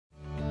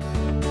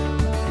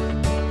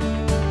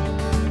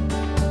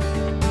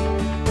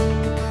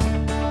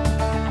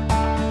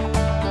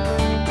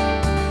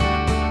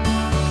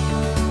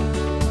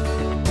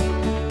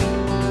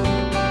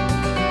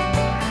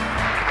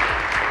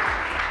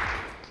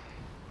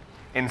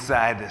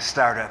inside the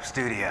startup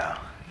studio.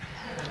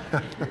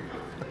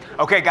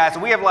 Okay, guys, so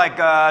we have like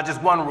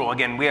just one rule.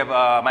 Again, we have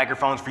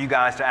microphones for you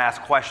guys to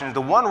ask questions.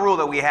 The one rule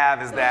that we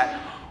have is that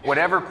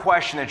whatever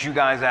question that you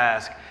guys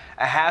ask,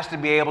 it has to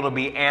be able to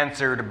be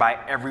answered by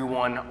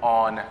everyone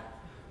on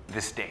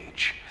the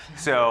stage.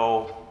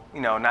 So,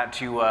 you know, not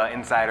too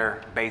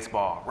insider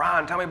baseball.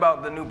 Ron, tell me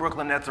about the new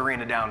Brooklyn Nets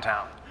arena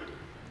downtown.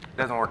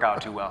 Doesn't work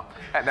out too well.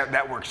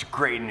 That works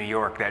great in New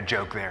York, that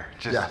joke there.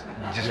 Yeah,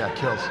 it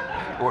kills.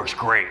 It works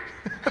great.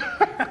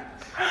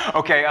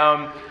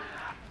 Okay,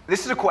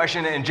 this is a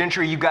question, and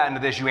Gentry, you got into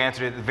this, you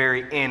answered it at the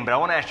very end, but I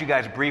want to ask you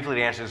guys briefly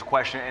to answer this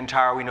question. And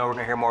Tara, we know we're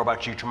going to hear more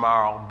about you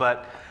tomorrow,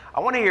 but I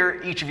want to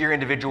hear each of your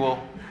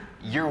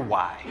your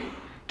why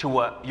to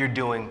what you're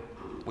doing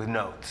with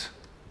nodes.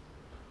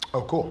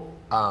 Oh, cool.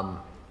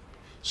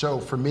 So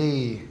for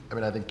me, I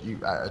mean, I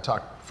think I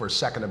talked for a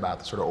second about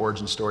the sort of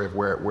origin story of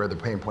where the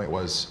pain point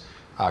was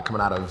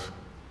coming out of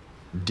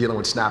dealing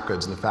with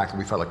Snapgoods and the fact that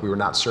we felt like we were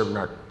not serving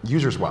our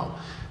users well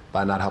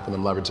by not helping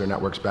them leverage their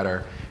networks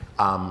better.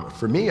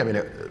 For me, I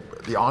mean,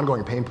 the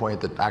ongoing pain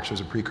point that actually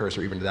was a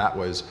precursor even to that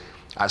was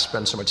I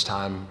spend so much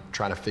time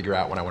trying to figure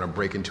out when I want to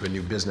break into a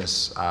new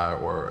business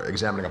or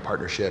examining a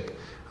partnership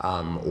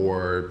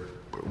or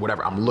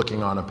whatever. I'm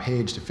looking on a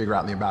page to figure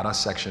out in the About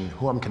Us section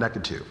who I'm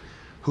connected to,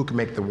 who can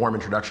make the warm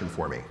introduction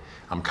for me.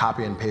 I'm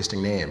copying and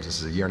pasting names. This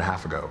is a year and a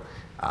half ago.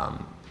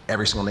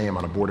 Every single name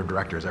on a board of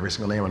directors, every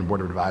single name on a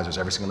board of advisors,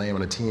 every single name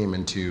on a team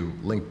into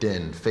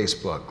LinkedIn,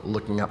 Facebook,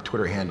 looking up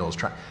Twitter handles.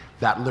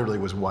 That literally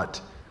was what,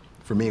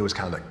 for me, was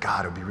kind of like,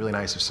 God, it would be really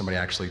nice if somebody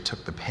actually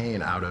took the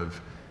pain out of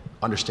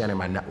understanding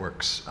my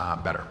networks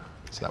better.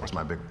 So that was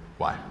my big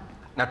why.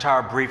 Now,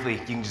 Tara, briefly,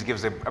 you can just give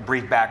us a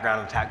brief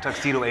background of the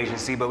Tuxedo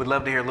Agency, but we'd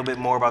love to hear a little bit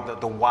more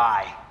about the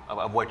why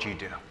of what you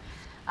do.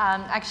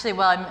 Actually,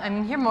 well,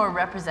 I'm here more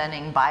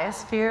representing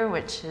Biosphere,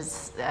 which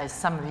is, as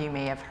some of you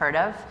may have heard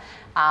of.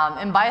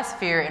 And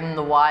Biosphere and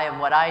the why of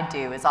what I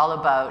do is all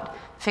about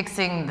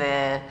fixing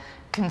the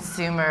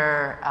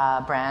consumer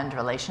brand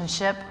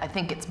relationship. I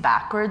think it's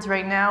backwards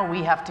right now.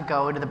 We have to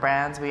go to the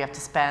brands. We have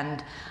to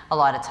spend a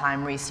lot of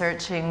time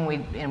researching,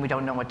 and we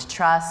don't know what to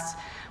trust,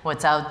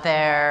 what's out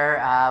there,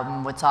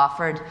 what's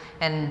offered.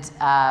 And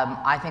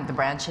I think the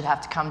brand should have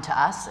to come to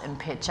us and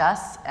pitch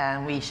us,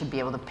 and we should be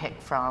able to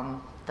pick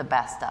from the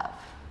best of.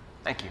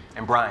 Thank you.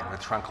 And Brian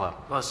with Trunk Club.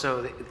 Well,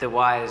 so the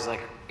why is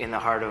like in the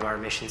heart of our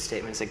mission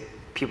statements. Like,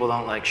 people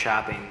don't like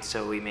shopping,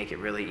 so we make it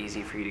really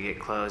easy for you to get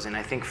clothes. And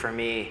I think for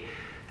me,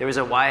 there was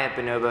a why at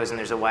Bonobos and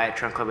there's a why at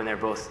Trunk Club, and they're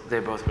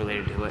both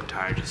related to what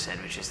Tara just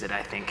said, which is that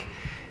I think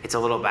it's a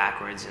little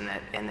backwards,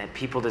 and that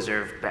people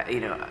deserve. You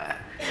know,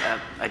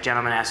 a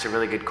gentleman asked a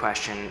really good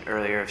question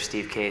earlier of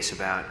Steve Case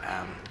about,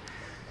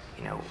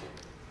 you know,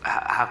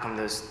 how come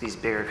these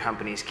bigger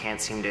companies can't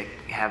seem to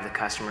have the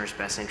customer's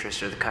best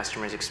interest or the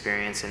customer's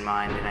experience in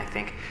mind? And I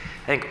think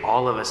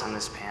all of us on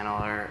this panel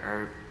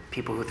are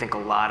people who think a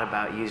lot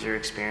about user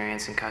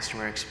experience and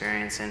customer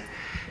experience. And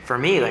for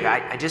me, like,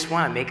 I just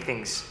want to make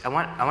things. I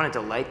want to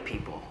delight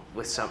people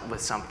with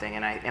something.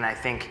 And I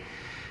think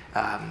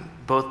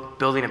both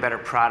building a better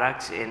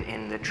product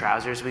in the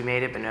trousers we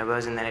made at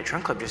Bonobos, and then at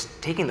Trunk Club, just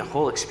taking the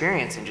whole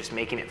experience and just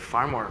making it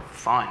far more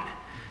fun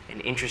and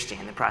interesting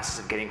in the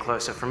process of getting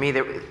close. So for me,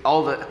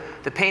 all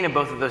the pain of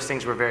both of those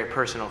things were very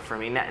personal for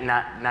me. Not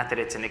that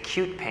it's an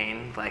acute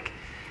pain, like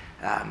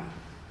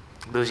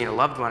losing a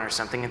loved one or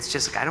something. It's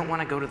just like, I don't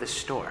want to go to the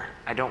store.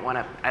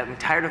 I'm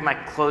tired of my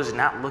clothes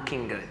not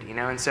looking good, you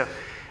know? And so,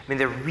 I mean,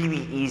 they were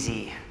really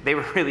easy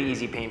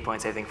pain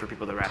points, I think, for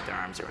people to wrap their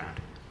arms around.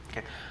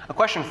 Okay. A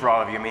question for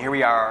all of you. I mean, here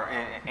we are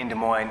in Des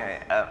Moines,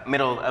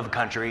 middle of the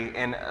country,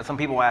 and some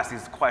people asked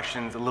these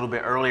questions a little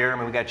bit earlier. I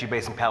mean, we got you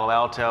based in Palo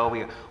Alto,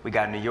 we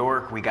got New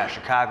York, we got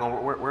Chicago.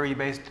 Where are you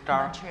based,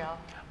 Tara? Montreal.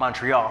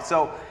 Montreal.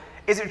 So,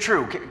 is it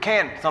true?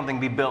 Can something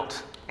be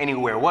built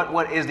anywhere?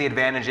 What is the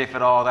advantage, if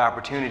at all, the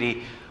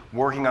opportunity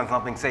working on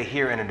something, say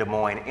here in Des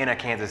Moines, in a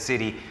Kansas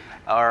City,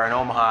 or in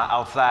Omaha,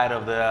 outside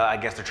of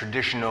the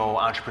traditional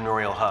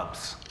entrepreneurial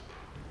hubs?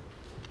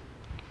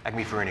 That can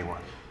be for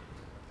anyone.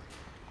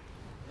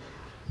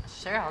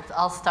 Sure,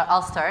 I'll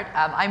start.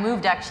 I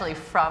moved actually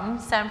from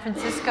San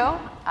Francisco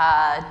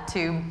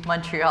to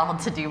Montreal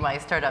to do my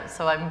startup,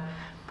 so I'm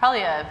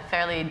probably a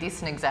fairly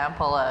decent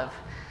example of,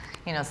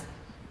 you know,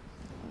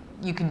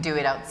 you can do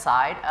it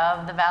outside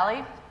of the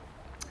valley.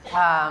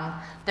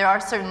 There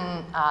are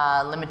certain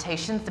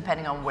limitations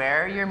depending on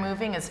where you're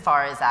moving as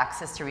far as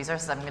access to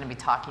resources. I'm going to be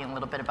talking a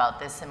little bit about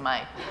this in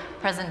my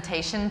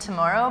presentation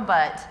tomorrow,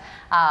 but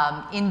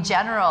in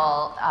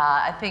general,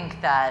 I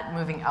think that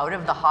moving out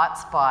of the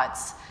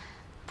hotspots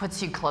puts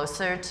you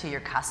closer to your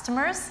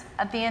customers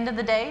at the end of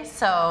the day,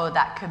 so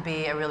that could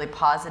be a really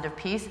positive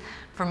piece.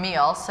 For me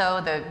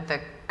also,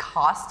 the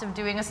cost of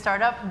doing a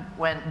startup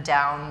went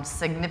down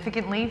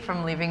significantly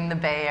from leaving the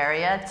Bay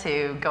Area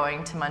to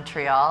going to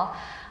Montreal.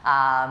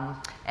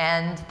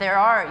 And there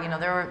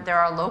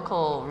are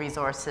local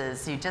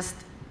resources.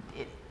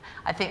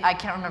 I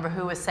can't remember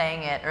who was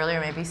saying it earlier,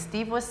 maybe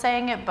Steve was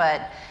saying it,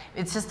 but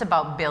it's just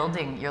about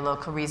building your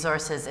local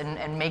resources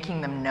and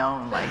making them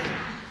known. Like,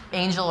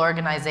 angel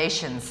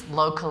organizations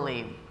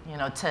locally, you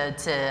know,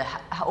 to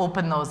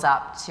open those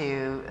up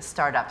to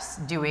startups,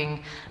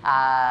 doing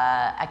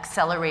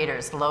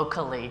accelerators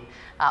locally,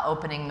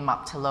 opening them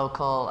up to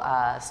local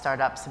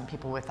startups and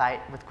people with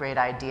great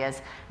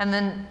ideas. And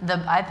then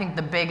I think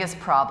the biggest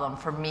problem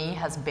for me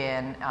has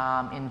been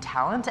in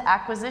talent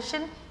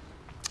acquisition.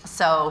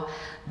 So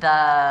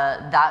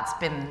that's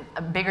been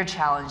a bigger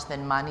challenge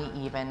than money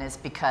even, is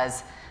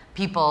because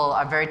people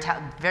are very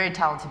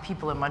talented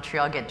people in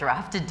Montreal get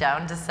drafted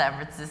down to San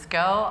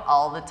Francisco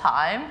all the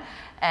time,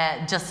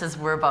 and just as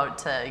we're about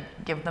to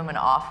give them an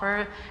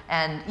offer.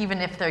 And even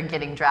if they're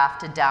getting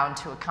drafted down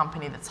to a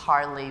company that's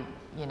hardly,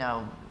 you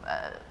know,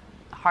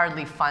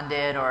 hardly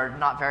funded or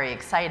not very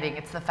exciting,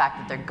 it's the fact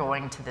that they're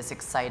going to this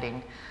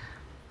exciting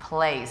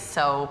place.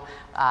 So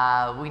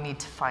we need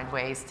to find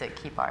ways to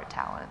keep our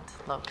talent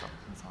local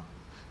as well.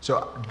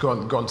 So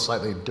going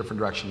slightly different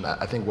direction,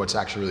 I think what's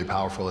actually really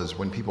powerful is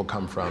when people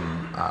come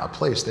from a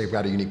place, they've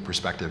got a unique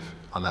perspective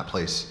on that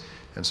place.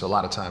 And so a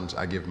lot of times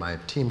I give my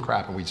team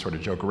crap and we sort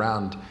of joke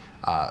around,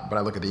 but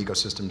I look at the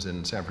ecosystems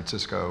in San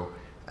Francisco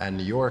and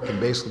New York, and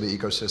basically the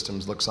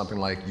ecosystems look something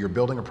like you're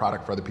building a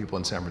product for other people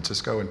in San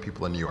Francisco and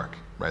people in New York,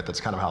 right?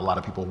 That's kind of how a lot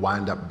of people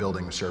wind up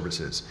building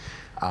services.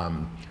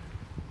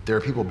 There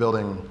are people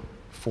building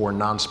for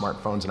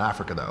non-smartphones in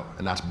Africa though,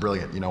 and that's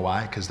brilliant. You know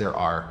why? Because there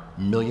are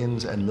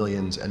millions and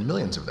millions and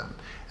millions of them.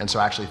 And so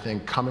I actually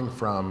think coming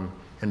from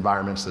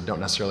environments that don't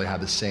necessarily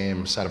have the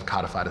same set of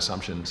codified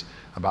assumptions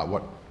about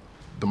what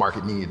the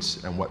market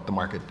needs and what the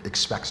market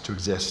expects to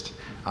exist,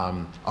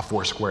 a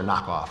Foursquare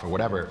knockoff or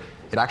whatever,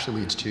 it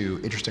actually leads to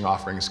interesting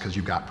offerings because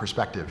you've got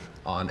perspective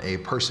on a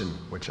person,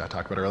 which I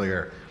talked about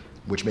earlier,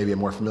 which may be a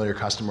more familiar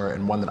customer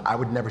and one that I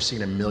would never see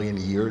in a million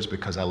years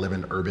because I live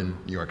in urban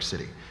New York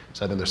City.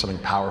 So I think there's something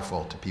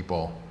powerful to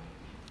people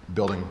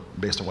building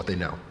based on what they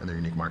know in their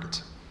unique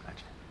markets.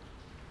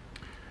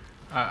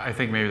 I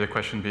think maybe the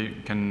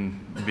question can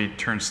be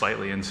turned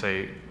slightly and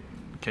say,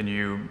 can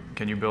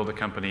you build a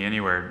company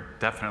anywhere?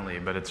 Definitely,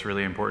 but it's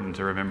really important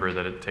to remember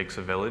that it takes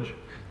a village.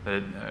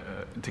 That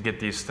to get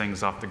these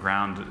things off the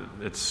ground,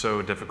 it's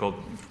so difficult,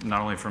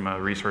 not only from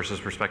a resources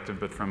perspective,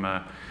 but from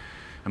a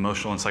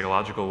emotional and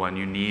psychological one.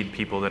 You need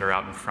people that are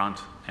out in front,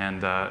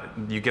 and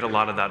you get a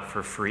lot of that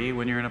for free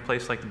when you're in a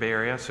place like the Bay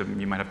Area, so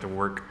you might have to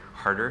work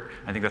harder.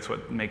 I think that's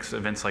what makes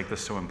events like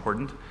this so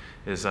important,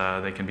 is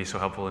they can be so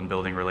helpful in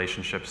building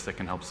relationships that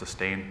can help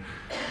sustain.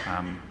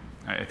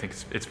 I think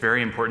it's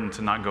very important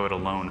to not go it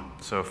alone,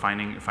 so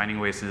finding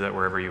ways to do that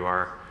wherever you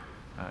are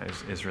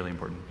is really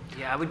important.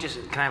 Yeah,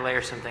 can I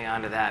layer something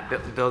onto that?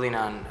 Building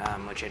on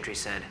what Gentry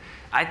said,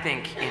 I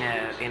think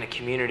in a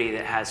community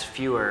that has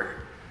fewer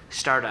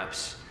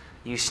startups,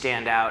 you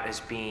stand out as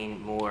being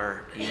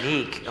more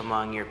unique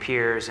among your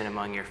peers and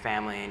among your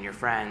family and your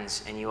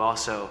friends, and you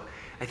also,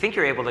 I think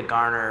you're able to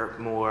garner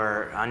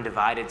more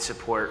undivided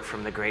support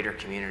from the greater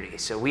community.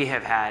 So we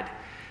have had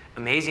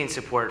amazing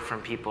support from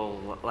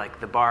people like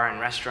the bar and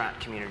restaurant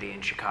community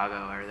in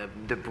Chicago, or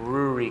the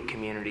brewery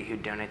community who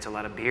donates a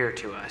lot of beer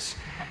to us.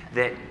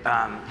 That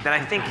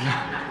I think,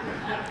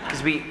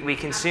 because we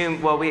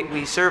consume, well,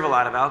 we serve a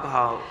lot of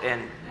alcohol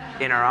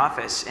in our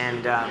office,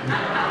 and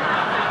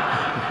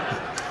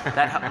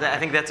I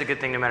think that's a good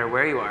thing no matter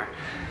where you are.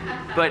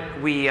 But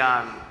we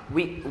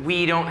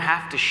don't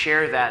have to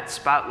share that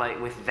spotlight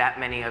with that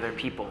many other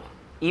people,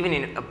 even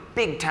in a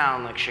big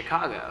town like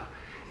Chicago.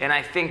 And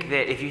I think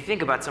that if you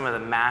think about some of the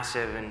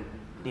massive and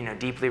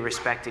deeply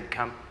respected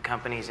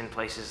companies in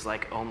places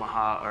like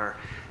Omaha or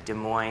Des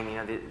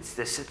Moines, it's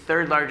the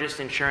third largest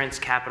insurance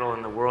capital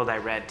in the world, I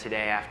read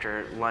today,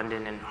 after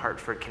London and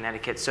Hartford,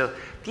 Connecticut. So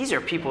these are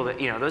people that,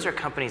 those are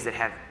companies that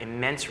have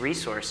immense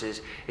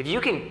resources. If you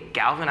can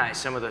galvanize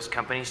some of those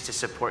companies to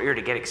support you or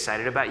to get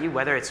excited about you,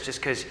 whether it's just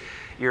because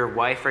your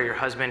wife or your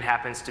husband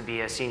happens to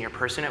be a senior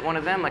person at one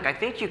of them, I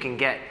think you can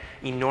get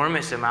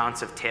enormous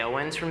amounts of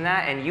tailwinds from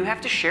that, and you have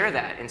to share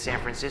that in San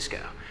Francisco.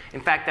 In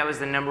fact, that was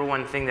the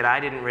 #1 thing that I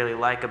didn't really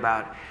like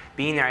about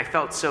being there. I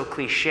felt so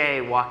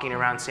cliche walking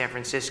around San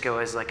Francisco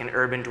as like an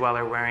urban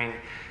dweller wearing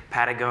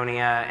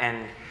Patagonia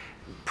and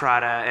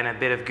Prada and a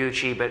bit of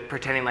Gucci, but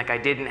pretending like I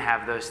didn't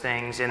have those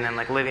things, and then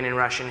like living in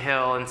Russian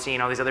Hill and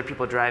seeing all these other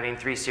people driving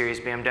 3 Series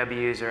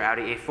BMWs or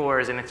Audi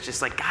A4s, and it's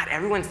just like, God,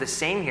 everyone's the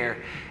same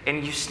here.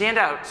 And you stand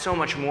out so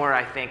much more,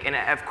 I think. And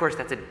of course,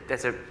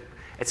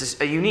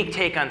 it's a unique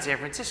take on San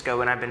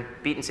Francisco, and I've been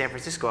beating San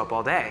Francisco up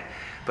all day.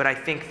 But I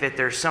think that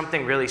there's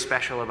something really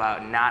special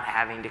about not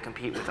having to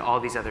compete with all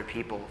these other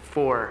people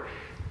for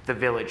the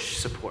village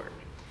support.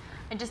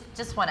 I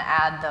just want to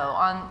add, though,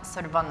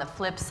 on the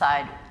flip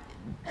side,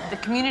 the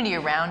community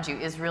around you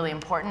is really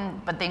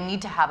important, but they need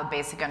to have a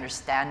basic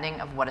understanding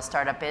of what a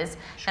startup is.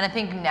 And I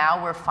think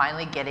now we're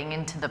finally getting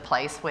into the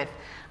place with,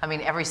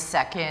 every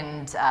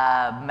second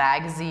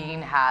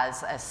magazine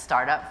has a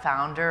startup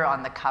founder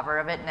on the cover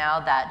of it now,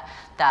 that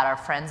our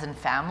friends and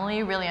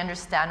family really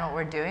understand what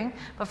we're doing.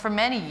 But for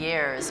many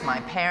years,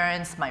 my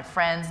parents, my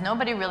friends,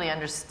 nobody really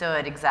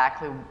understood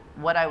exactly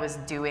what I was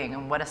doing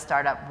and what a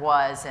startup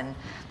was, and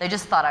they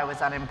just thought I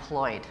was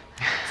unemployed.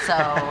 So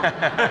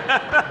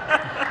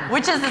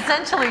which is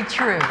essentially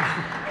true,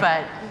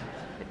 but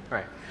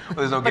Right. Well,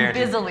 there's no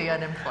guarantee. busily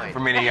unemployed. For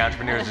many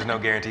entrepreneurs, there's no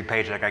guaranteed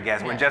paycheck, I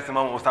guess. Well, in just a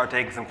moment, we'll start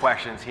taking some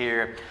questions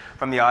here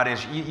from the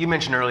audience. You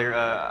mentioned earlier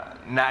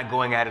not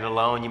going at it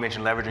alone. You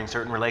mentioned leveraging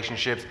certain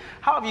relationships.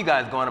 How have you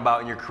guys gone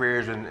about in your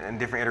careers and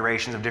different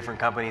iterations of different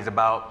companies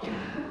about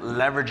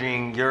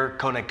leveraging your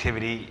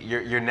connectivity,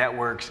 your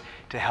networks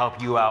to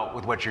help you out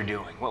with what you're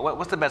doing?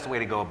 What's the best way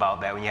to go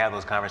about that when you have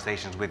those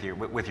conversations with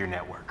your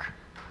network?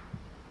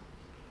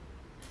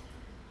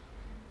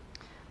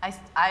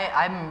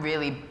 I'm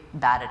really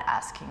bad at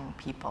asking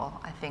people.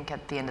 I think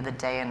at the end of the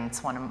day, and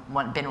it's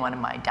been one of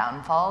my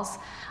downfalls,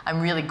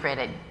 I'm really great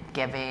at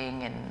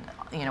giving,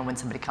 and when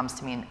somebody comes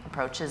to me and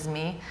approaches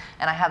me,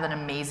 and I have an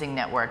amazing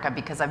network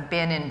because I've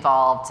been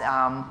involved.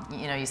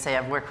 You say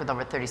I've worked with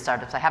over 30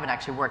 startups. I haven't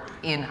actually worked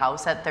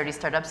in-house at 30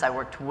 startups. I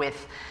worked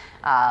with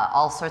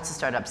all sorts of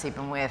startups,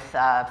 even with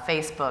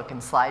Facebook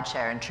and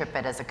SlideShare and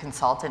TripIt as a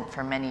consultant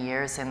for many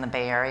years in the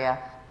Bay Area.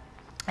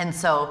 And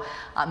so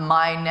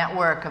my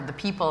network of the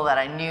people that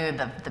I knew,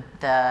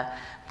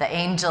 the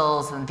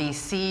angels and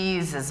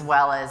VCs, as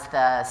well as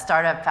the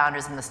startup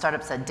founders and the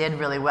startups that did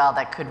really well,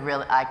 that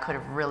I could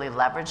have really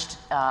leveraged,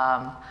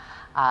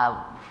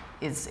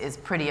 is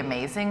pretty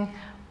amazing.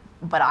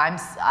 But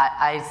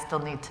I still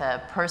need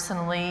to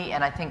personally,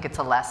 and I think it's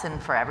a lesson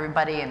for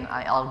everybody, and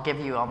I'll give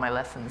you all my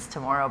lessons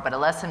tomorrow, but a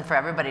lesson for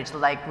everybody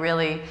to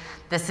really,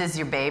 this is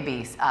your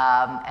baby.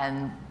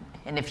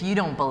 And if you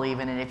don't believe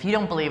in it, if you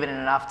don't believe in it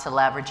enough to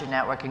leverage your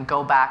network and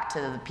go back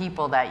to the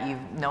people that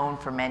you've known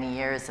for many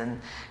years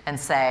and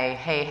say,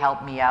 hey,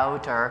 help me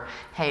out, or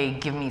hey,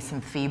 give me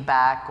some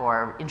feedback,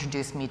 or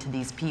introduce me to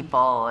these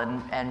people,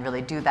 and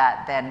really do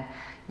that, then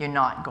you're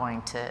not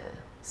going to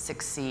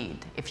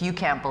succeed. If you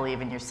can't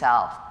believe in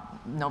yourself,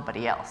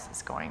 nobody else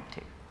is going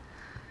to.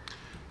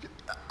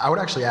 I would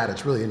actually add,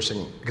 it's really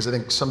interesting, because I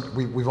think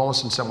we've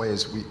almost in some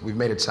ways, we've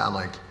made it sound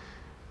like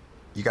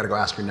you got to go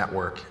ask your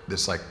network,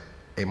 this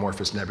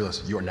amorphous,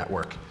 nebulous, your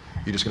network.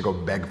 You're just going to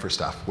go beg for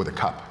stuff with a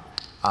cup.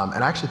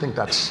 And I actually think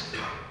that's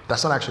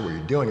not actually what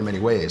you're doing in many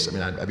ways. I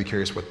mean, I'd be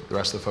curious what the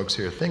rest of the folks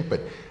here think,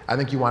 but I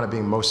think you want to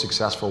be most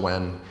successful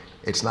when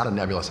it's not a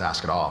nebulous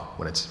ask at all,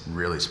 when it's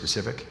really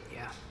specific.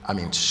 Yeah. I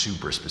mean,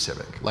 super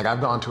specific.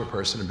 I've gone to a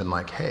person and been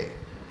like, hey,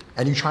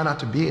 and you try not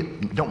to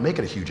don't make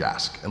it a huge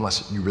ask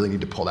unless you really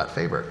need to pull that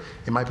favor.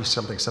 It might be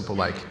something simple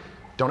like,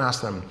 don't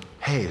ask them,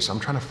 hey, so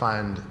I'm trying to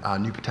find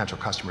new potential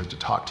customers to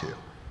talk to.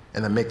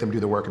 And then make them do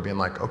the work of being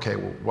like, okay,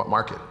 well, what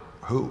market?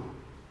 Who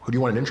do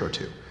you want an intro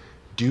to?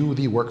 Do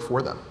the work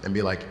for them and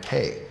be like,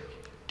 hey,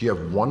 do you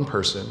have one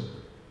person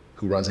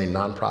who runs a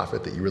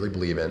nonprofit that you really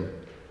believe in,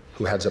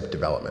 who heads up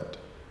development?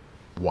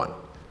 One.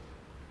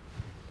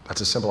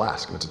 That's a simple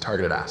ask, and it's a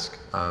targeted ask.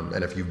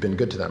 And if you've been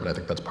good to them, and I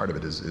think that's part of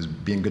it, is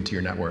being good to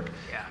your network,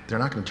 they're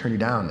not going to turn you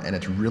down, and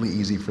it's really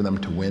easy for them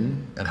to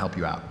win and help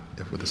you out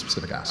with a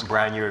specific ask.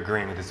 Brian, you're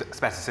agreeing with the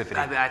specificity.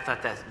 I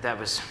thought that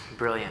was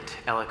brilliant,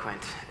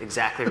 eloquent,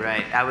 exactly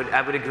right.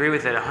 I would agree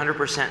with it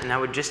 100%, and I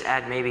would just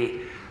add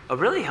maybe a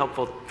really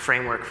helpful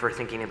framework for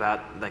thinking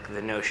about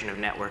the notion of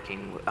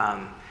networking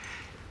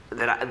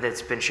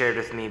that's been shared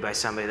with me by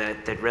somebody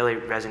that really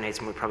resonates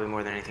probably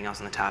more than anything else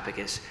on the topic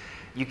is,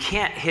 you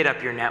can't hit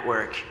up your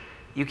network.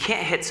 You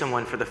can't hit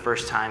someone for the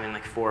first time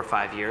in 4 or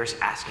 5 years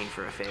asking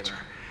for a favor.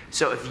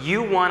 So if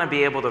you want to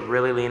be able to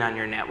really lean on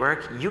your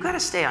network, you got to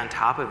stay on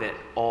top of it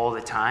all the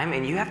time,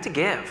 and you have to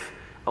give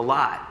a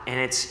lot. And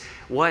it's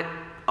what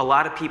a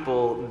lot of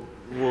people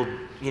will,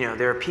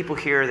 there are people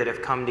here that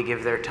have come to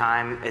give their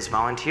time as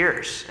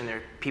volunteers, and there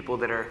are people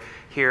that are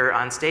here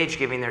on stage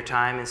giving their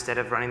time instead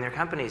of running their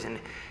companies. And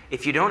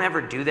if you don't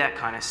ever do that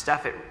kind of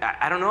stuff,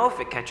 I don't know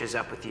if it catches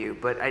up with you,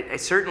 but I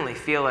certainly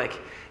feel like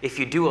if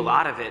you do a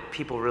lot of it,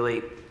 people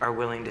really are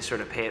willing to sort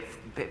of pay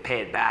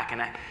it back.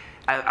 And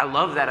I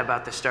love that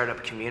about the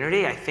startup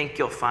community. I think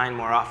you'll find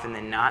more often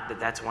than not that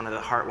that's one of the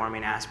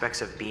heartwarming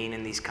aspects of being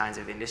in these kinds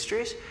of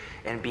industries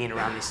and being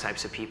around these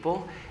types of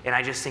people. And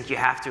I just think you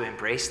have to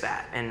embrace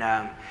that.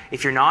 And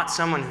if you're not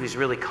someone who's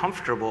really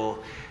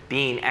comfortable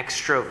being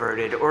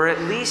extroverted, or at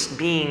least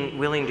being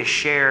willing to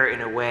share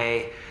in a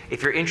way,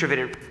 if you're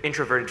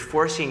introverted,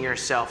 forcing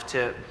yourself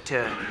to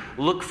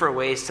look for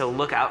ways to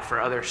look out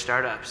for other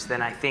startups, then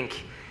I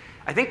think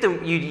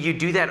that you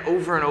do that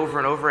over and over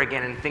and over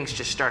again, and things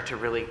just start to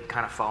really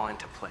kind of fall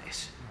into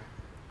place.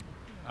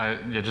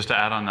 Just to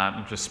add on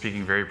that, just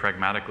speaking very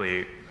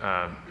pragmatically,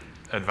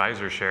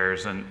 advisor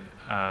shares and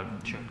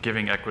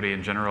giving equity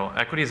in general.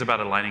 Equity is about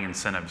aligning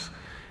incentives,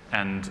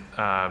 and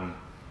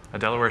a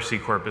Delaware C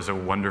Corp is a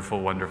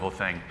wonderful, wonderful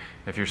thing.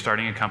 If you're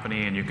starting a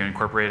company and you can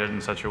incorporate it in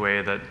such a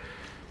way that,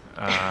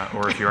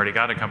 or if you already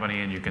got a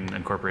company and you can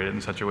incorporate it in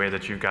such a way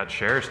that you've got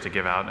shares to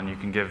give out, and you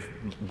can give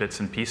bits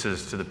and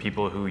pieces to the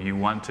people who you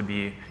want to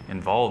be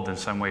involved in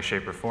some way,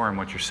 shape, or form,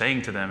 what you're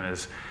saying to them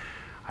is,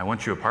 I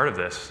want you a part of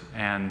this,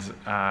 and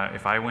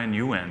if I win,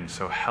 you win,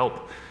 so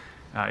help.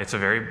 It's a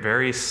very,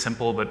 very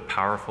simple but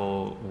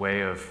powerful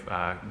way of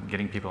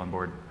getting people on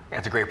board.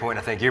 That's a great point.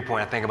 I think your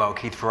point, I think about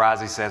what Keith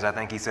Ferrazzi says. I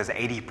think he says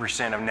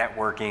 80% of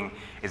networking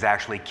is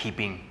actually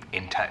keeping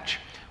in touch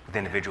with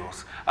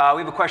individuals.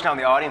 We have a question out in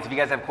the audience. If you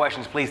guys have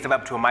questions, please step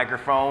up to a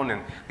microphone,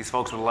 and these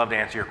folks would love to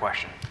answer your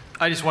question.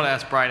 I just want to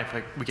ask Brian if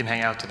we can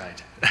hang out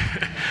tonight.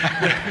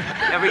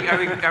 Are we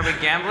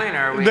gambling, or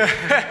are we?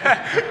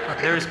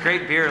 There was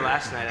great beer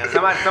last night.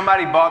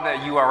 Somebody bought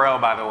that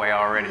URL, by the way,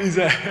 already.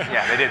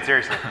 Yeah, they did,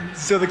 seriously.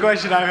 So the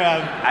question I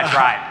have. I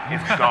tried.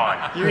 It's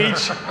gone. You're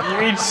each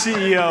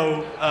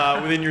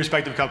CEO within your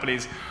respective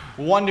companies.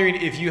 Wondering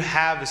if you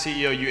have a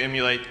CEO you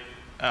emulate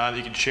that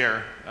you can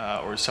share,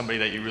 or somebody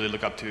that you really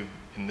look up to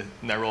in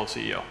that role of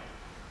CEO.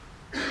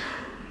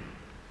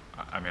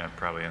 I mean, I've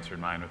probably answered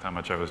mine with how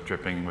much I was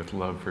dripping with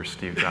love for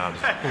Steve Jobs.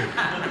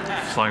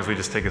 As long as we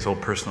just take his whole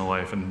personal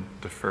life and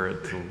defer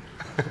it to.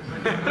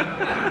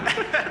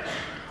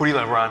 Who do you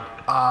love, Ron?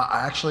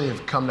 I actually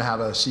have come to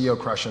have a CEO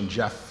crush on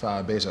Jeff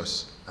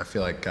Bezos. I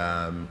feel like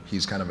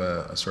he's kind of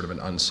a sort of an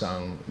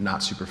unsung,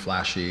 not super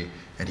flashy,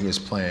 and he is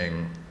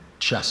playing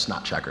chess,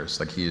 not checkers.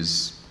 Like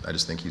I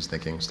just think he's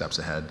thinking steps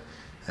ahead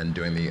and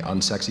doing the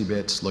unsexy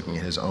bits, looking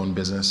at his own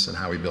business and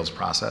how he builds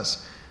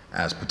process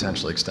as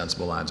potentially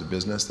extensible lines of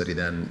business that he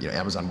then,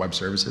 Amazon Web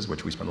Services,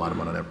 which we spend a lot of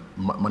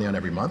money on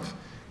every month,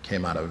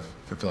 came out of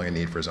fulfilling a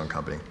need for his own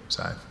company.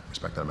 So I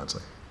respect that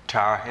immensely.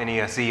 Tara, any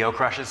CEO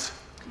crushes?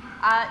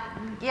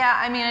 Yeah,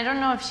 I mean, I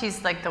don't know if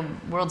she's like the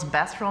world's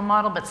best role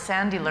model, but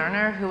Sandy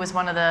Lerner, who was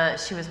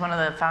she was one of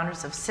the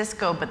founders of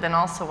Cisco, but then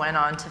also went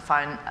on to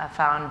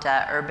found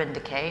Urban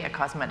Decay, a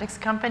cosmetics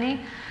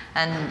company.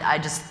 And I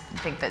just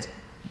think that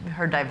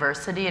her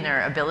diversity and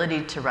her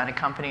ability to run a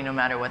company no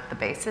matter what the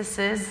basis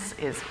is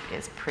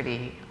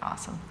pretty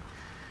awesome.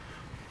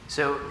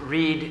 So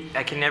Reed,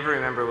 I can never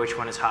remember which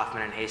one is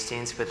Hoffman and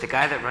Hastings, but the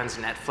guy that runs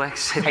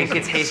Netflix, I think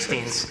it's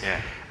Hastings.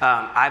 Yeah.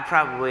 I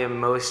probably am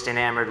most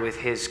enamored with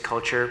his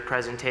culture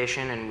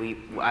presentation,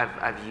 and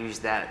I've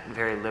used that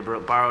very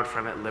borrowed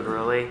from it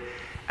liberally.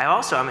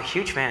 I'm a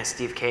huge fan of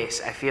Steve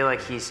Case. I feel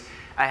like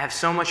I have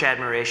so much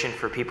admiration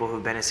for people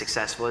who've been as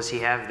successful as he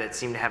have that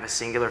seem to have a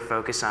singular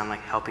focus on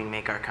like helping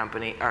make our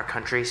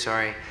country,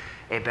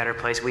 a better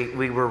place.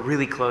 We were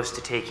really close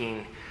to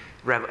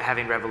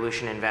having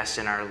Revolution invest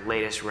in our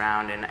latest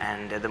round,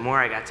 and the more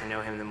I got to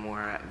know him, the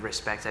more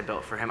respect I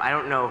built for him. I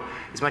don't know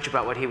as much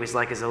about what he was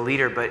like as a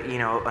leader, but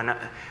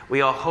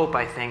we all hope,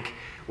 I think,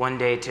 one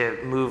day to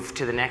move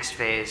to the next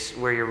phase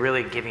where you're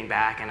really giving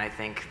back, and I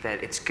think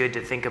that it's good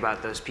to think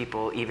about those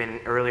people even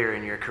earlier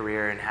in your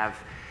career and have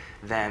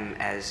them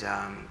as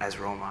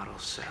role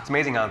models. So. It's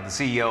amazing how the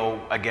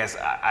CEO, I guess,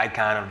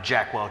 icon of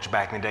Jack Welch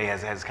back in the day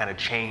has kind of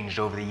changed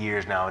over the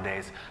years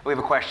nowadays. We have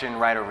a question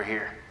right over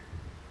here.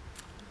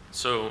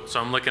 So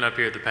I'm looking up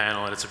here at the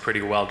panel, and it's a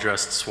pretty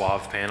well-dressed,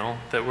 suave panel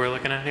that we're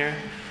looking at here.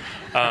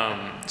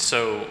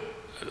 So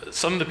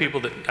some of the people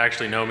that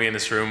actually know me in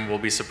this room will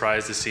be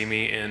surprised to see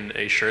me in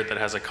a shirt that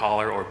has a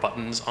collar or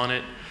buttons on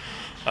it.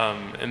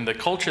 And the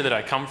culture that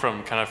I come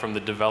from, kind of from the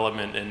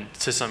development and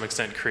to some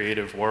extent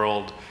creative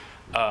world,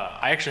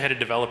 I actually had a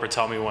developer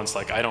tell me once,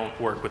 like, I don't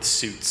work with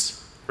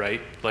suits,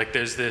 right? Like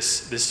there's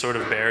this sort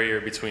of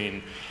barrier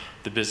between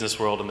the business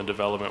world and the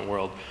development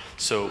world.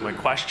 So my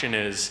question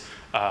is,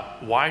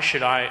 why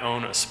should I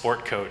own a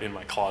sport coat in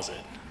my closet?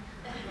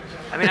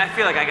 I mean, I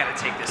feel like I got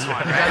to take this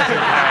one, right?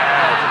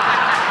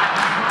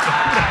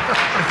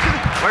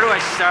 Where do I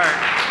start?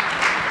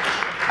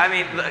 I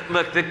mean,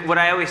 look, what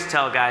I always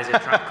tell guys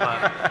at Trunk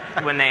Club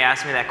when they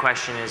ask me that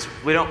question is,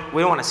 we don't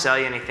want to sell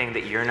you anything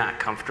that you're not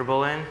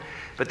comfortable in.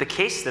 But the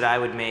case that I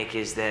would make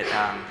is that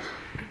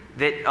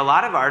that a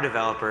lot of our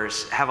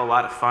developers have a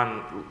lot of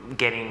fun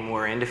getting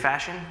more into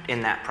fashion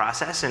in that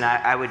process, and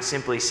I would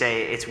simply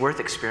say it's worth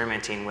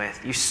experimenting with.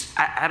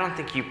 I don't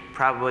think you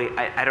probably,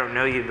 I don't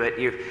know you, but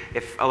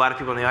if a lot of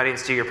people in the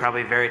audience do, you're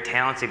probably a very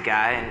talented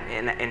guy,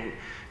 and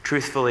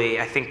truthfully,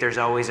 I think there's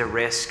always a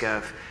risk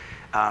of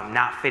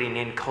not fitting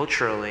in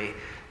culturally.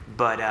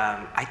 But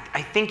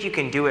I think you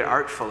can do it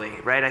artfully,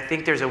 right? I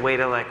think there's a way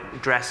to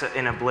like dress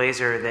in a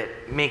blazer that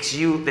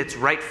that's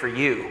right for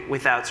you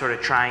without sort of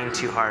trying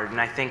too hard.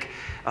 And I think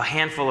a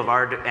handful of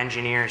art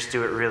engineers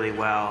do it really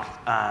well.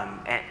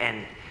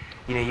 And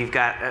you've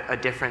got a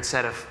different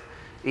set of,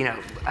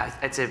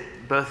 I'd say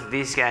both of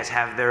these guys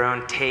have their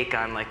own take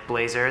on like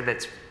blazer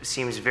that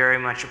seems very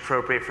much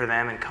appropriate for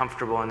them and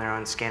comfortable in their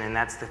own skin. And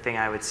that's the thing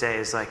I would say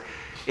is like,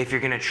 if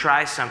you're gonna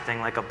try something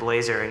like a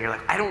blazer and you're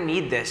like, I don't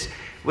need this,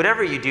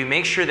 whatever you do,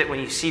 make sure that when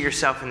you see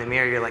yourself in the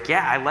mirror, you're like,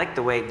 yeah, I like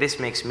the way this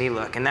makes me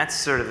look. And that's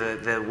sort of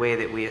the way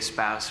that we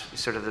espouse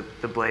sort of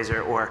the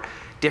blazer or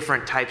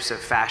different types of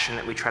fashion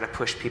that we try to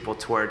push people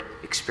toward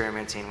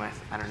experimenting with.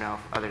 I don't know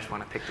if others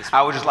want to pick this one.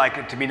 I would just like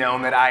it to be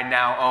known that I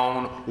now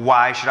own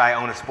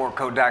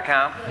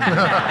whyshouldiownAsportcoat.com. So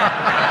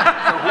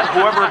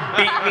whoever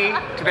beat me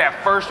to that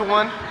first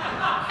one,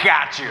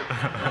 got you.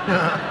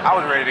 I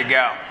was ready to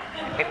go.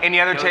 Any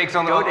other takes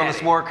on the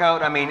sport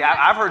coat? I mean,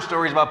 I've heard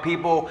stories about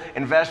people,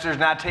 investors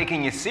not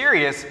taking you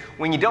serious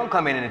when you don't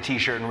come in a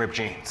t-shirt and ripped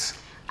jeans.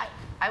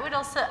 I would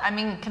also, I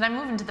mean, can I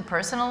move into the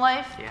personal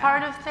life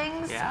part of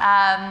things?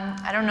 Yeah.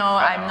 I don't know,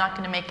 I'm not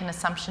going to make an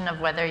assumption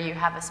of whether you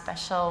have a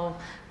special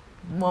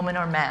woman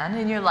or man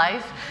in your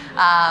life,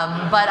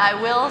 but I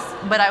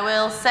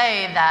will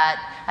say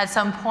that at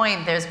some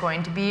point there's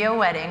going to be a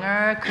wedding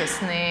or a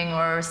christening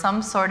or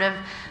some sort of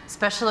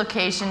special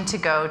occasion to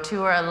go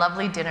to, or a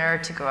lovely dinner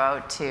to go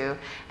out to,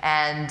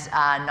 and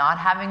not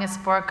having a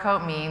sport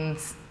coat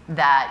means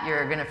that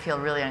you're going to feel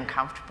really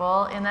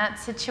uncomfortable in that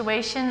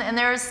situation. And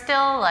there is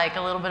still like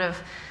a little bit of,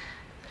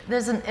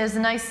 there's a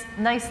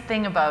nice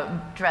thing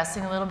about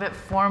dressing a little bit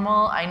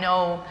formal. I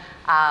know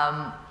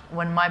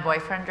when my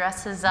boyfriend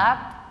dresses up,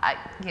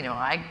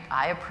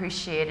 I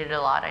appreciate it a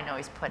lot. I know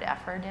he's put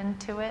effort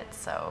into it,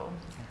 so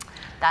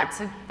that's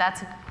a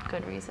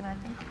good reason, I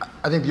think.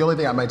 I think the only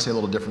thing I might say a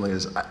little differently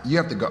is you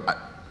have to go.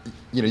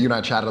 You and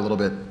I chatted a little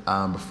bit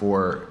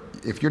before.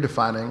 If you're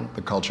defining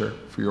the culture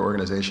for your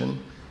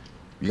organization,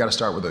 you got to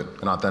start with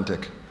an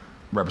authentic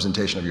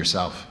representation of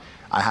yourself.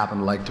 I happen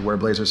to like to wear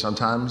blazers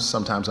sometimes.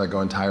 Sometimes I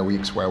go entire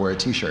weeks where I wear a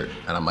t-shirt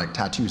and I'm like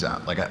tattoos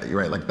out. Like you're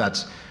right. Like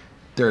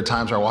there are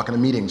times where I walk into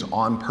meetings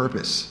on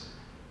purpose,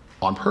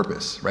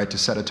 right, to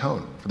set a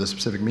tone for the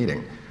specific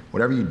meeting.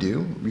 Whatever you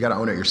do, you got to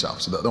own it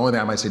yourself. So the only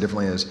thing I might say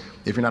differently is,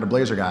 if you're not a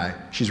blazer guy,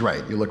 she's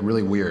right. You look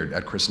really weird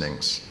at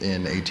christenings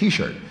in a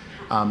t-shirt.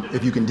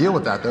 If you can deal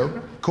with that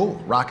though, cool,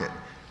 rock it.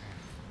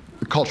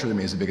 The culture to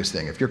me is the biggest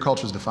thing. If your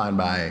culture is defined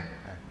by,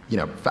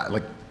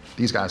 like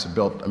these guys have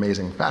built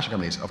amazing fashion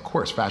companies, of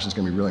course, fashion is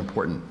going to be really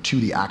important to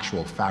the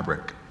actual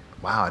fabric.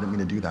 Wow, I didn't mean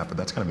to do that, but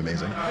that's kind of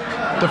amazing.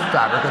 The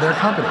fabric of their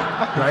company,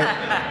 right?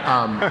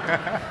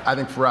 I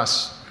think for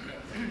us,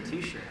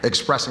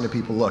 expressing to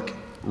people, look,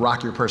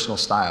 rock your personal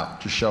style,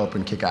 just show up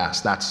and kick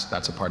ass.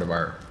 That's a part of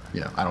our,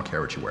 I don't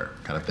care what you wear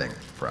kind of thing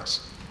for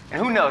us.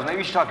 And who knows, maybe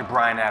you should talk to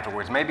Brian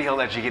afterwards. Maybe he'll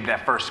let you get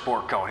that first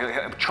sport coat.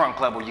 Trunk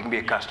level, you can be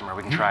a customer.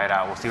 We can try it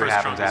out. We'll see what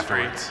happens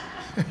afterwards.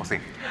 We'll see.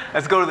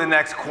 Let's go to the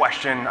next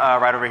question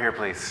right over here,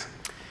 please.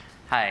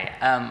 Hi,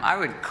 I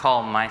would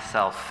call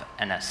myself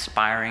an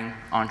aspiring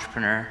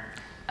entrepreneur.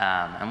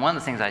 And one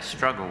of the things I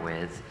struggle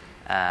with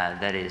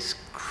that is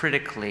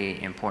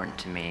critically important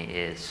to me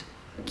is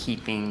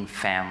keeping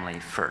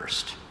family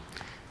first.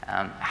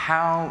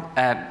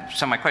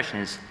 So my question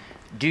is,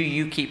 do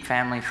you keep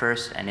family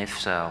first, and if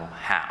so,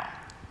 how?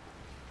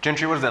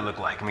 Gentry, what does that look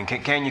like? I mean,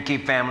 can you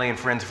keep family and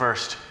friends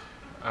first?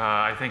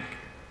 I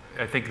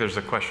think there's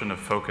a question of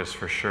focus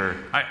for sure.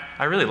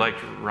 I really liked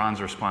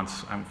Ron's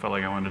response. I felt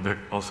like I wanted to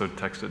also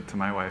text it to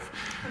my wife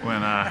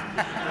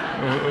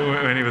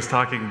when he was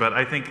talking. But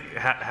I think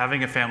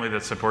having a family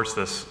that supports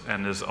this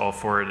and is all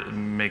for it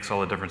makes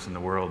all the difference in the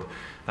world.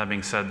 That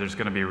being said, there's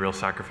going to be real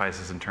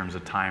sacrifices in terms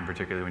of time,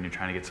 particularly when you're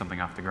trying to get something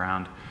off the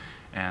ground.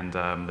 And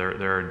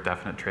there are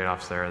definite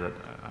trade-offs there that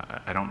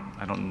I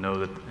don't know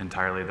that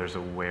entirely there's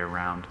a way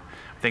around.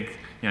 I think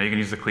you can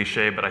use the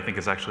cliche, but I think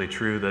it's actually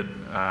true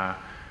that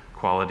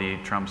quality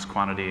trumps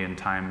quantity and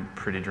time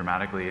pretty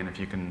dramatically. And if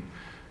you can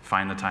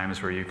find the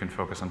times where you can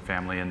focus on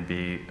family and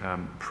be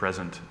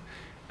present,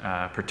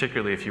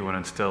 particularly if you want to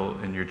instill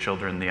in your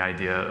children the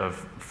idea of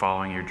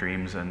following your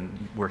dreams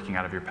and working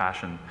out of your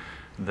passion,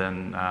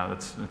 then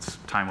it's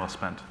time well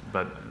spent.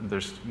 But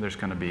there's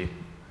going to be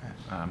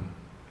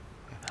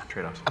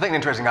trade-offs. I think an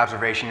interesting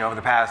observation, over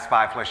the past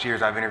 5+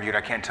 years I've interviewed,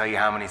 I can't tell you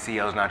how many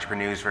CEOs and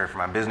entrepreneurs for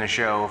my business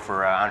show,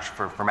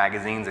 for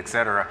magazines, et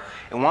cetera.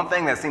 And one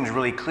thing that seems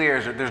really clear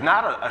is that there's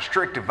not a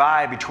strict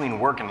divide between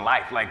work and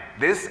life. Like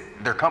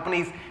their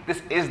companies,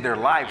 this is their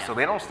life, so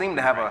they don't seem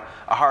to have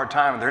a hard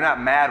time. They're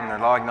not mad when they're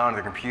logging on to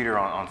their computer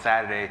on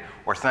Saturday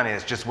or Sunday.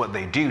 It's just what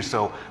they do.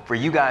 So for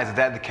you guys, is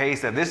that the case,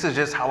 that this is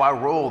just how I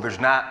roll? There's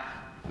not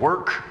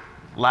work,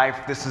 life,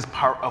 this is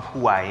part of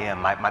who I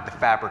am, the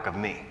fabric of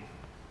me.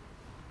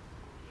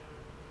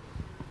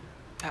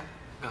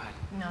 Go ahead.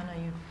 No,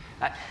 you.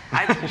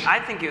 I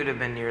think it would have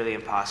been nearly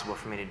impossible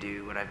for me to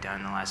do what I've done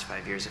in the last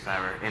 5 years if I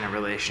were in a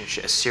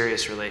relationship, a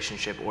serious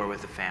relationship, or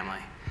with a family.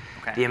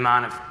 Okay. The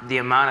amount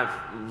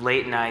of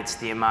late nights,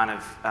 the amount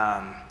of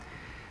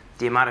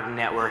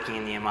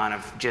networking, the amount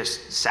of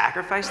just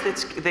sacrifice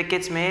that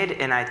gets made,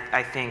 and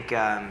I think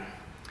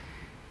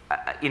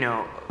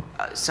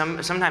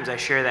sometimes I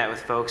share that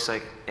with folks,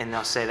 and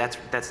they'll say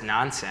that's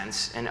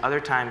nonsense, and other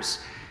times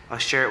I'll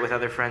share it with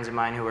other friends of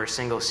mine who are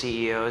single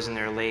CEOs in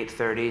their late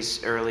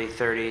 30s, early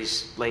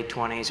 30s, late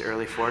 20s,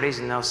 early 40s,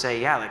 and they'll say,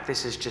 yeah,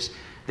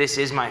 this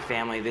is my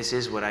family, this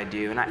is what I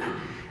do. And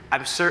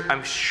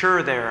I'm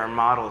sure there are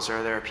models,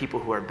 or there are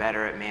people who are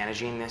better at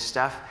managing this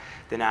stuff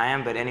than I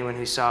am, but anyone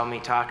who saw me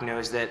talk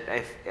knows that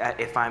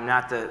if I'm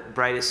not the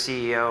brightest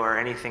CEO or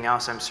anything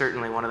else, I'm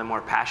certainly one of the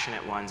more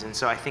passionate ones. And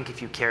so I think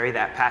if you carry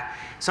that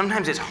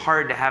sometimes it's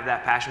hard to have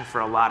that passion for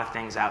a lot of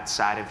things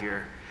outside of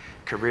your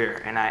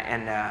career, and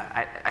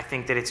I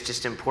think that it's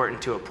just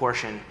important to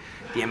apportion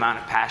the amount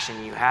of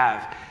passion you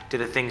have to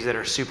the things that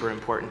are super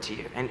important to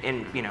you.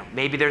 And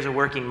maybe there's a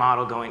working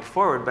model going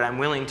forward, but I'm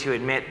willing to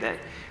admit that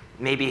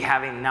maybe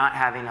not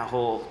having a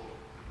whole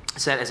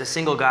set as a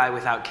single guy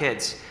without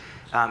kids,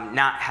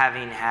 not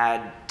having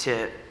had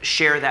to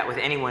share that with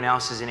anyone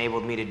else has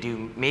enabled me to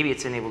do, maybe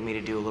it's enabled me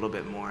to do a little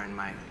bit more in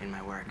my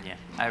work. Yeah,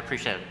 I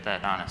appreciate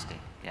that honesty.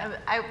 Yeah.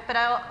 But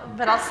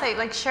I'll say,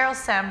 like Sheryl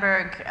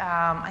Sandberg,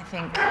 I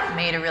think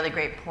made a really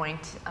great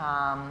point.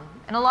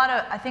 And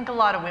I think a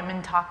lot of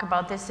women talk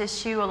about this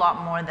issue a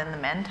lot more than the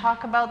men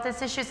talk about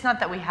this issue. It's not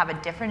that we have a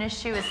different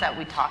issue, it's that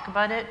we talk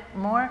about it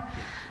more.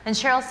 And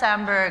Sheryl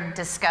Sandberg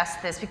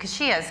discussed this because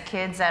she has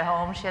kids at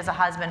home. She has a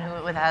husband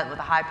with a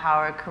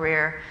high-powered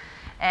career.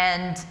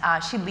 And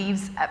she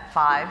leaves at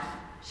 5.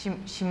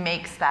 She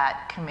makes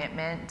that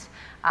commitment.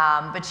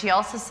 But she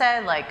also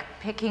said, like,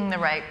 picking the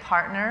right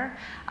partner,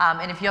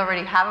 and if you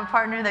already have a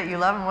partner that you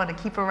love and want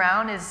to keep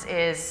around,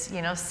 is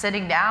you know,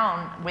 sitting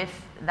down with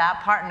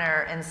that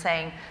partner and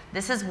saying,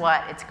 this is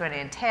what it's going to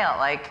entail.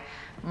 Like,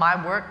 my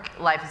work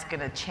life is going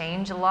to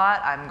change a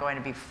lot. I'm going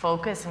to be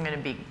focused. I'm going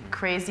to be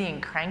crazy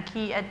and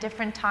cranky at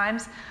different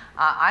times.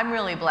 I'm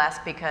really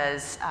blessed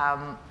because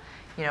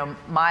you know,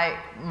 my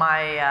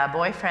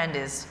boyfriend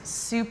is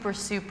super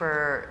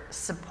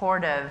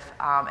supportive,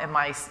 and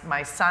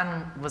my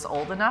son was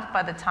old enough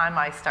by the time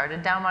I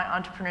started down my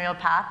entrepreneurial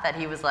path that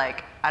he was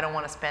like, I don't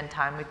want to spend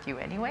time with you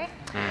anyway.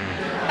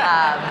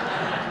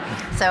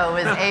 So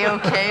it was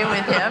a-okay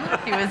with him.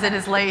 He was in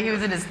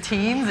his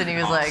teens, and he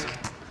was awesome. Like,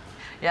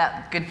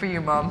 yeah, good for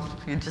you, Mom.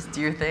 You just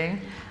do your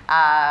thing.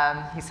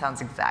 He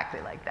sounds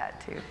exactly like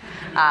that too.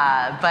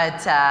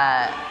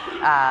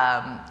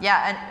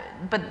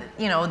 But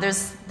you know,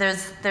 there's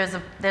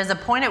a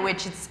point at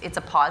which it's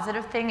a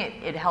positive thing.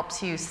 It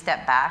helps you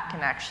step back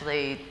and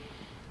actually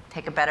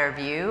take a better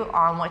view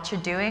on what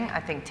you're doing.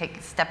 I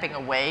think stepping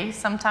away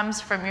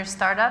sometimes from your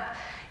startup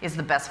is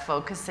the best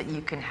focus that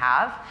you can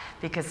have,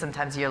 because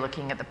sometimes you're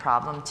looking at the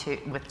problem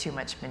with too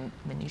much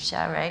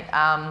minutia, right?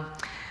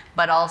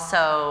 But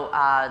also,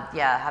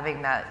 yeah,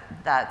 having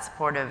that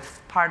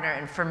supportive partner.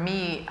 And for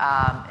me,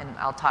 and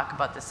I'll talk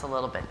about this a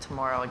little bit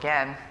tomorrow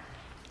again,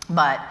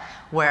 but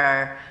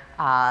where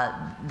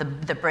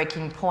the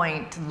breaking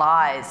point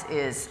lies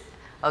is,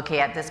 okay,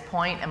 at this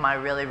point, am I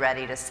really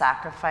ready to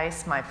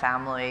sacrifice my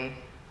family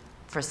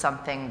for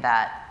something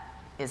that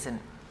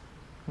isn't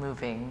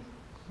moving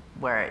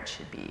where it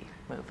should be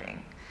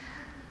moving?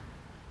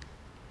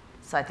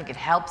 So I think it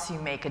helps you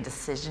make a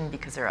decision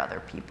because there are other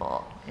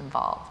people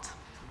involved.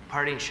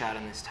 Parting shot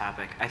on this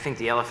topic. I think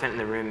the elephant in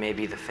the room may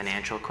be the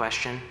financial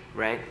question,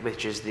 right?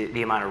 Which is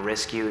the amount of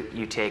risk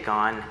you take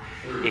on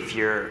if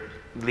you're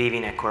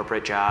leaving a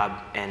corporate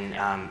job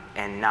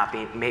and not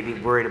being maybe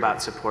worried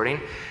about supporting.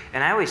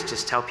 And I always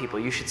just tell people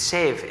you should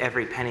save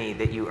every penny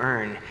that you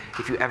earn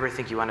if you ever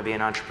think you want to be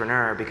an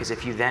entrepreneur, because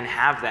if you then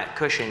have that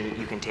cushion,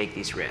 you can take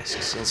these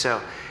risks. And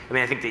so, I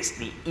mean, I think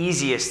the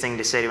easiest thing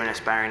to say to an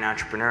aspiring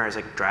entrepreneur is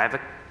like drive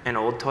an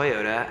old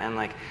Toyota and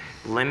like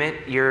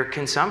limit your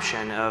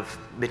consumption of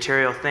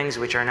material things,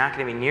 which are not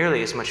going to be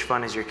nearly as much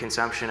fun as your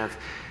consumption of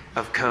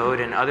code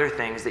and other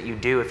things that you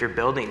do if you're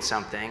building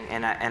something.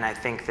 And I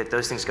think that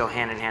those things go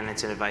hand in hand.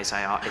 It's advice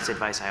I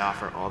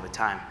offer all the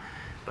time.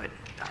 But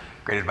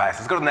great advice.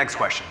 Let's go to the next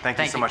question. Thank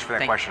you so much for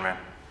that question, man.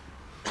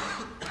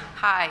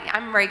 Hi,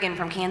 I'm Reagan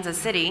from Kansas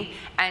City,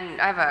 and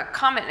I have a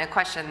comment and a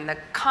question. The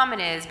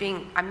comment is,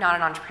 I'm not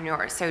an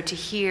entrepreneur, so to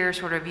hear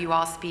sort of you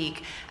all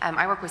speak,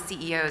 I work with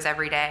CEOs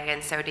every day,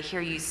 and so to hear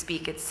you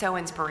speak, it's so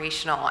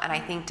inspirational, and I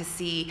think to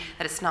see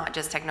that it's not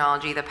just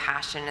technology, the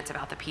passion, it's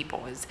about the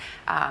people is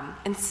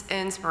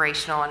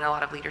inspirational, and a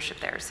lot of leadership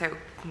there, so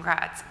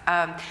congrats.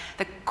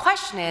 The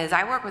question is,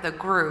 I work with a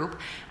group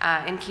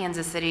in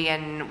Kansas City,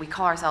 and we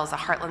call ourselves the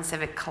Heartland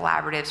Civic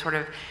Collaborative, sort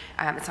of,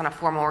 it's not a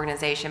formal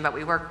organization, but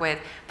we work with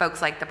folks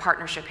like the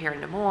partnership here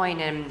in Des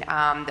Moines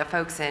and the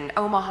folks in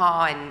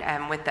Omaha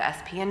and with the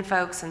SPN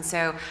folks. And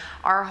so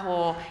our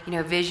whole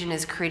vision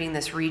is creating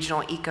this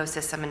regional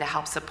ecosystem and to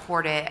help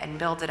support it and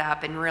build it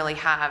up and really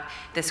have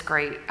this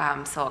great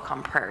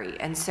Silicon Prairie.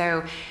 And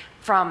so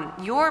from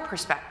your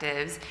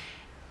perspectives,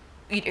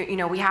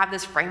 we have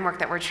this framework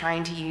that we're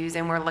trying to use,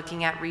 and we're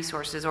looking at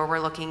resources, or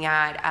we're looking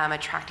at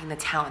attracting the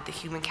talent, the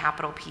human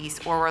capital piece,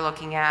 or we're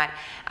looking at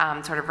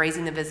sort of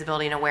raising the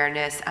visibility and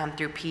awareness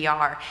through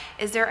PR.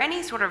 Is there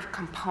any sort of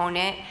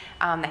component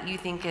that you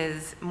think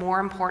is more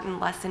important,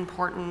 less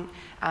important,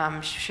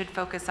 should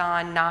focus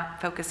on,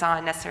 not focus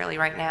on necessarily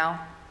right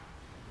now?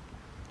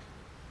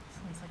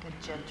 Sounds like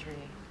a gentry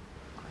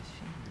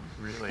question.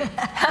 Really?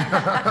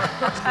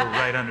 Let's go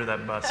right under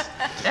that bus.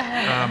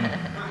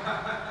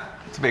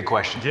 It's a big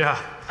question.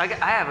 Yeah. I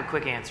have a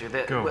quick answer.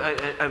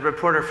 A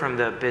reporter from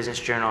the Business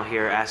Journal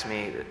here asked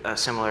me a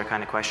similar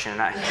kind of question.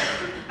 And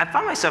I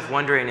found myself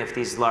wondering if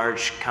these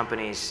large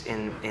companies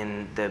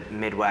in the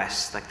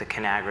Midwest, like the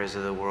Conagras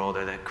of the world,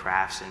 or the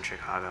Crafts in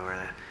Chicago, or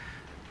the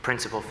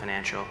Principal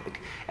Financial,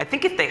 I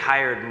think if they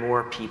hired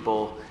more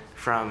people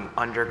from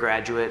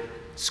undergraduate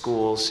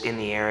schools in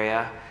the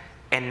area,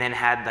 and then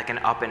had like an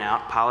up and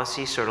out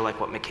policy, sort of like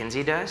what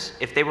McKinsey does,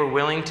 if they were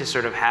willing to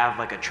sort of have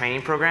like a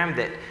training program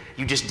that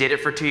you just did it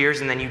for 2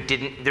 years and then you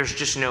didn't, there's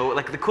just no,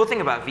 like the cool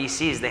thing about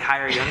VCs, they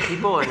hire young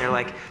people and they're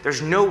like,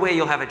 there's no way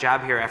you'll have a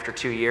job here after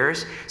 2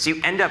 years. So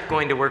you end up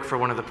going to work for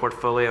one of the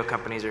portfolio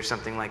companies or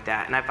something like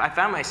that. And I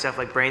found myself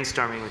like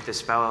brainstorming with this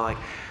fellow, like,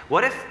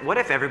 what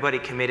if everybody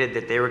committed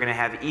that they were gonna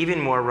have even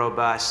more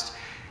robust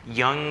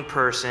young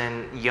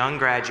person, young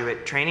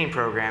graduate training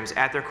programs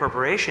at their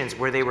corporations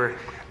where they were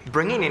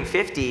bringing in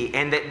 50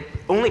 and that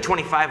only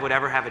 25 would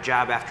ever have a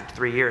job after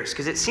 3 years.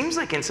 Because it seems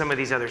like in some of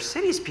these other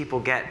cities, people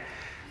get,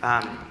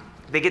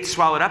 they get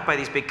swallowed up by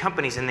these big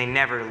companies and they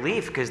never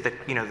leave because the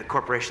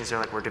corporations are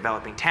like, we're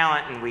developing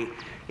talent and we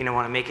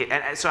want to make it.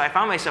 And so I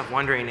found myself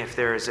wondering if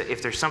there's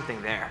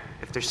something there,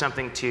 if there's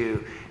something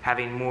to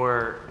having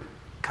more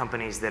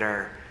companies that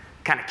are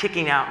kind of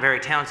kicking out very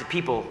talented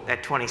people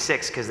at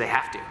 26 because they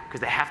have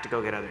to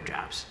go get other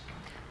jobs.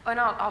 And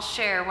I'll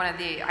share one of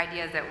the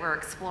ideas that we're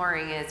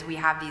exploring is we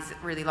have these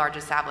really large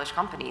established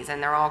companies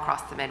and they're all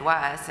across the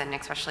Midwest and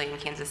especially in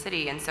Kansas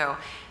City. And so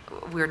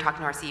we were talking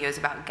to our CEOs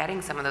about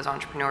getting some of those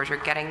entrepreneurs or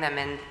getting them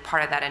in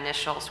part of that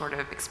initial sort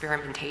of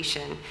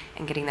experimentation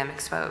and getting them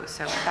exposed.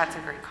 So that's a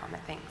great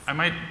comment, thanks. I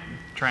might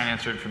try and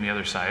answer it from the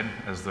other side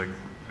as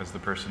the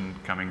person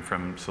coming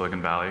from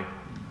Silicon Valley,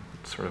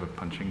 sort of a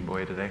punching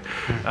boy today.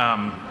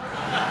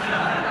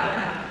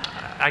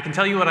 I can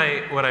tell you what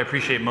I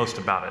appreciate most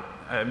about it.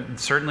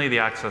 Certainly the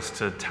access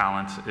to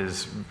talent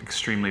is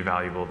extremely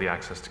valuable. The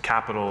access to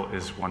capital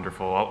is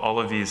wonderful. All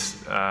of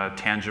these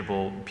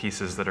tangible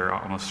pieces that are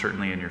almost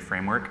certainly in your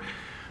framework.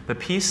 The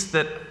piece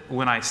that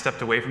when I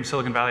stepped away from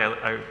Silicon Valley,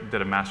 I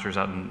did a master's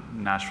out in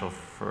Nashville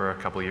for a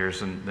couple of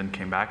years and then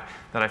came back,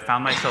 that I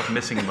found myself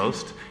missing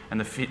most, and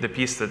the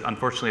piece that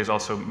unfortunately is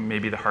also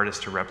maybe the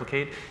hardest to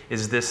replicate,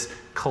 is this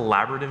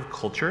collaborative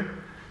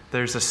culture.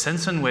 There's a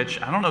sense in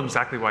which, I don't know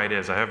exactly why it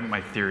is, I have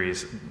my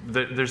theories.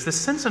 There's this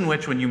sense in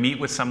which when you meet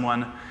with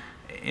someone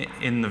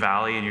in the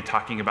Valley and you're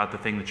talking about the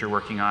thing that you're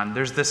working on,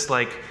 there's this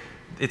like,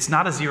 it's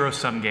not a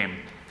zero-sum game.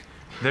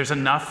 There's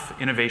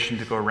enough innovation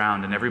to go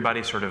around and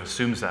everybody sort of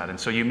assumes that. And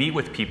so you meet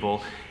with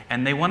people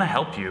and they want to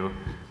help you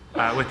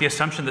with the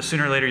assumption that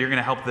sooner or later you're going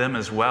to help them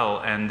as well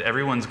and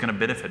everyone's going to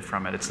benefit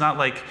from it. It's not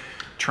like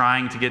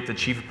trying to get the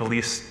chief of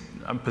police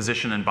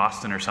position in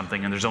Boston or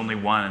something and there's only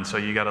one and so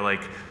you got to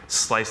like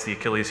slice the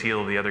Achilles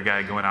heel of the other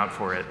guy going out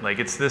for it. Like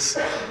it's this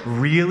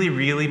really,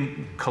 really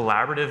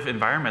collaborative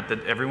environment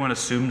that everyone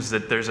assumes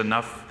that there's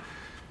enough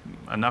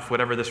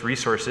whatever this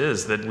resource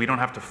is that we don't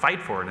have to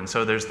fight for it. And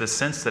so there's this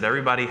sense that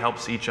everybody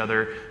helps each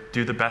other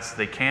do the best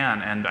they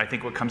can. And I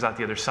think what comes out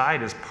the other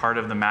side is part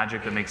of the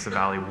magic that makes the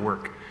Valley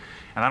work.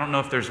 And I don't know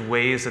if there's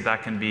ways that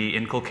that can be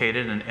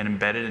inculcated and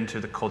embedded into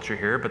the culture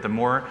here, but the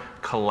more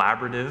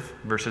collaborative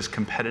versus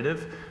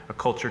competitive a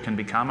culture can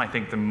become, I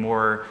think the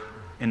more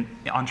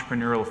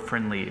entrepreneurial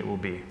friendly it will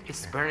be.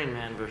 It's Burning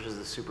Man versus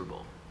the Super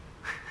Bowl.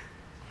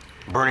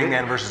 Burning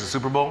Man versus the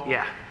Super Bowl?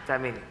 Yeah, I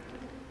mean,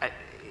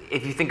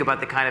 if you think about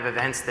the kind of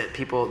events that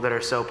that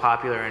are so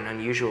popular and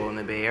unusual in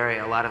the Bay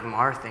Area, a lot of them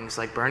are things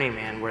like Burning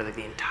Man, where like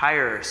the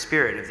entire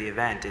spirit of the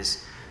event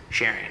is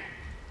sharing.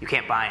 You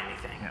can't buy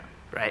anything,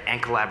 right?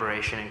 And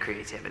collaboration and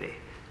creativity.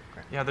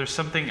 Yeah, there's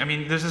something, I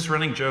mean, there's this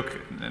running joke,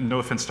 no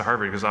offense to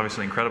Harvard, because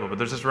obviously incredible, but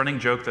there's this running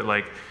joke that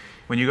like,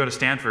 when you go to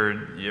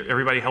Stanford,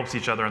 everybody helps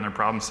each other on their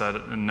problem set,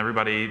 and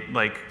everybody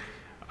like,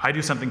 I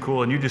do something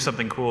cool and you do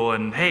something cool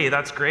and hey,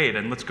 that's great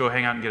and let's go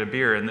hang out and get a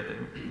beer, and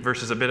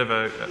versus a bit of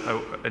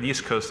an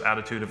East Coast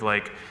attitude of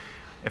like,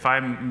 if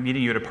I'm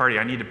meeting you at a party,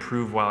 I need to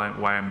prove why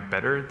I'm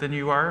better than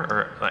you are,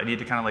 or I need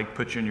to kind of like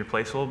put you in your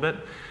place a little bit.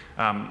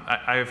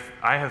 I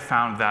have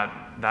found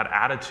that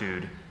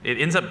attitude, it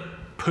ends up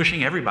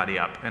pushing everybody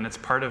up, and it's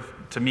part of,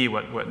 to me,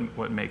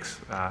 what makes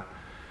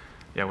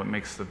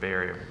the Bay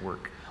Area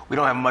work. We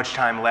don't have much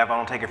time left. I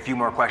want to take a few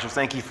more questions.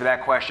 Thank you for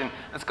that question.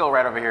 Let's go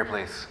right over here,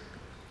 please.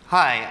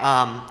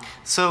 Hi.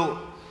 So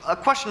a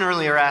question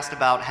earlier asked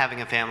about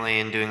having a family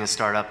and doing a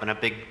startup, and a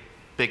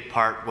big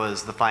part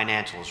was the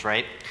financials,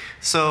 right?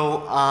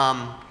 So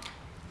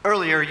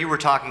earlier you were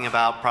talking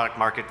about product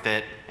market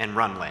fit and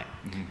runway.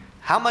 Mm-hmm.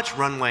 How much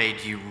runway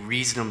do you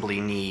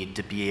reasonably need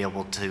to be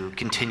able to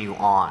continue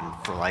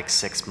on for like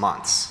 6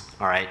 months,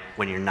 all right,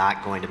 when you're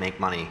not going to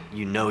make money?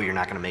 You know you're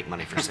not going to make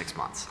money for 6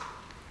 months.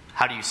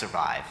 How do you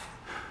survive?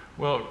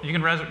 Well, you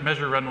can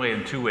measure runway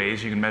in 2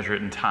 ways. You can measure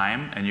it in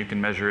time, and you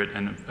can measure it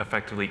in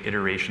effectively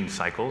iteration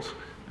cycles.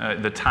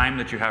 The time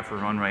that you have for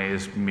runway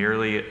is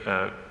merely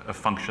a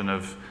function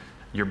of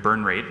your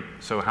burn rate,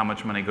 so how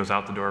much money goes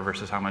out the door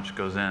versus how much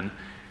goes in,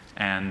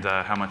 and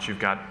how much you've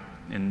got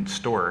in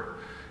store.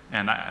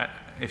 And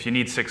if you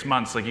need 6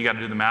 months, like you got to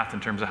do the math in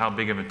terms of how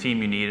big of a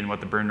team you need and what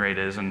the burn rate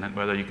is, and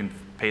whether you can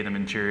pay them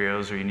in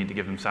Cheerios or you need to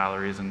give them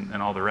salaries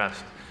and all the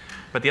rest.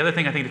 But the other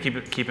thing I think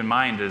to keep in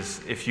mind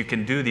is if you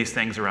can do these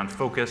things around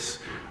focus,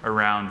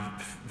 around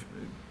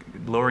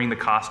lowering the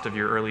cost of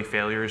your early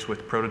failures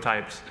with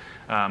prototypes,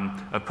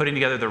 of putting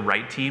together the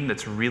right team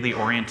that's really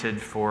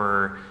oriented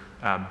for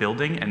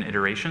building and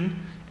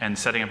iteration and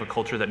setting up a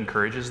culture that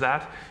encourages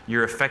that,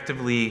 you're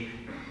effectively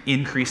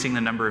increasing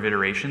the number of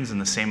iterations in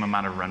the same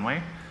amount of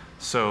runway.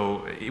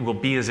 So it will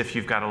be as if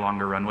you've got a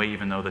longer runway,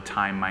 even though the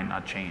time might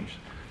not change.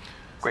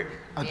 Great.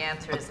 The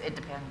answer is it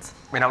depends.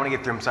 I mean, I want to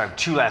get through. I'm sorry,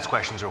 2 last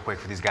questions real quick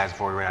for these guys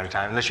before we run out of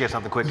time. Unless you have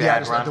something quick to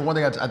add, Ron. The one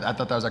thing I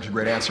thought that was actually a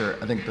great answer.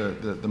 I think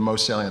the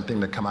most salient thing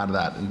to come out of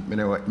that in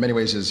many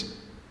ways is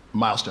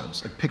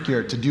milestones. Like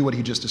to do what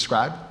he just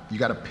described, you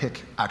got to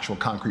pick actual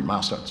concrete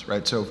milestones,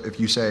 right? So if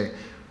you say,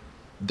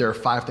 there are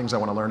 5 things I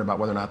want to learn about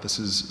whether or not this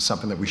is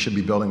something that we should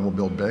be building, we'll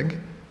build big,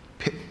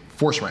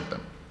 force rank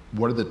them.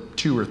 What are the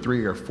 2 or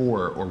 3 or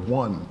 4 or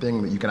 1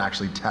 thing that you can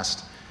actually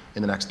test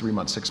in the next 3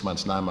 months, 6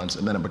 months, 9 months,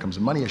 and then it becomes a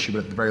money issue,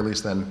 but at the very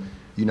least then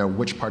you know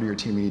which part of your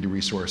team you need to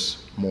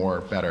resource more,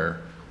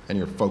 better, and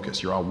you're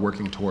focused. You're all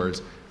working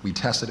towards, we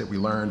tested it, we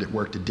learned, it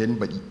worked, it didn't,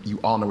 but you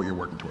all know what you're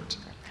working towards.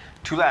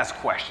 2 last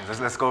questions.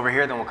 Let's go over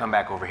here, then we'll come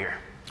back over here.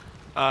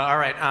 All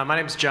right, my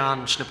name's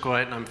John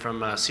Schnipkoit, and I'm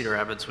from Cedar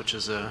Rapids, which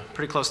is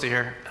pretty close to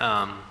here.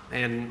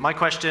 And my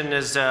question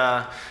is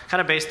kind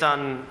of based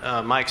on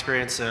my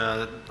experience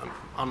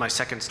on my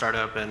second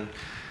startup, and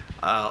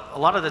a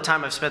lot of the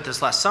time I've spent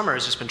this last summer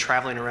has just been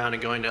traveling around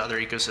and going to other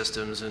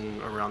ecosystems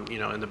and around,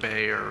 in the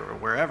Bay or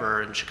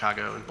wherever, in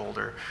Chicago and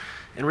Boulder.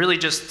 And really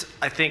just,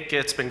 I think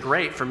it's been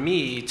great for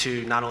me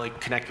to not only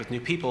connect with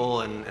new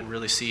people and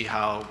really see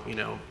how,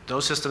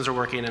 those systems are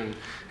working and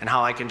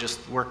how I can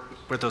just work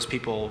with those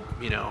people,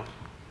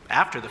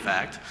 after the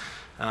fact,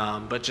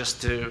 but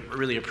just to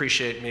really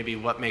appreciate maybe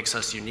what makes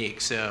us unique.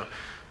 So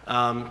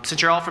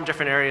since you're all from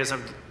different areas,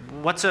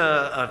 what's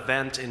a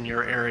event in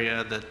your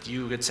area that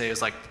you would say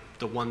is like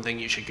the one thing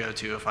you should go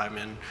to if I'm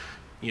in,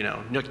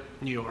 New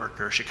York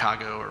or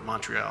Chicago or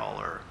Montreal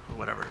or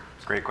whatever?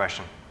 Great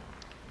question.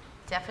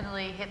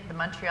 Definitely hit the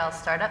Montreal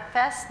Startup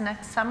Fest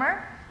next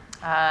summer.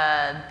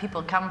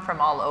 People come from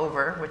all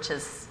over, which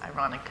is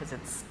ironic because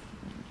it's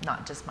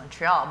not just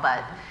Montreal,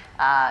 but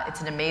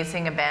it's an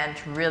amazing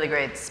event, really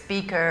great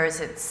speakers.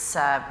 It's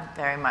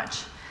very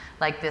much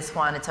like this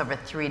one. It's over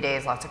 3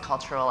 days, lots of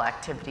cultural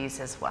activities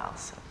as well.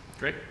 So.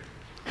 Great.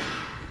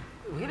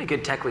 We had a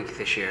good Tech Week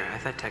this year. I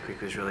thought Tech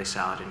Week was really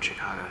solid in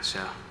Chicago, so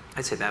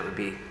I'd say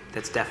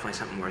that's definitely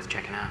something worth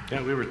checking out.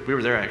 Yeah, we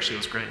were there actually.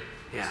 It was great.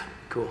 Yeah,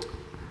 cool.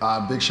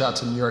 Big shout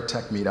to New York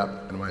Tech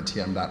Meetup,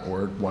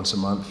 nytm.org, once a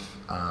month.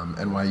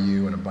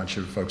 NYU and a bunch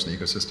of folks in the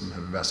ecosystem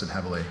have invested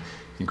heavily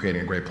in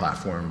creating a great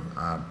platform.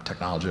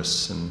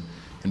 Technologists and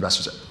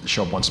investors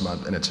show up once a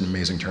month, and it's an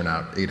amazing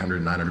turnout.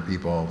 800, 900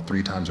 people,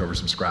 3 times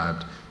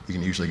oversubscribed. You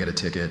can usually get a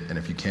ticket, and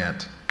if you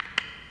can't,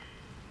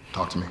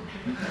 talk to me.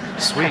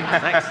 Sweet,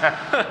 thanks.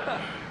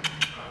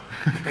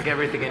 Like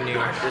everything in New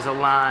York, there's a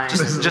line.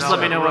 Just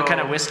let me know what kind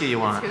of whiskey you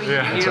want. You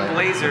need a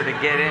blazer to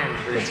get in.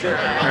 For sure.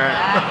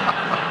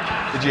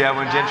 Did you have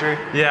one, Gentry?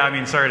 Yeah, I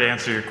mean, sorry to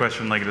answer your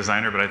question like a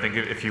designer, but I think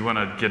if you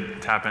want to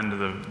tap into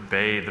the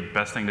Bay, the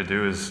best thing to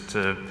do is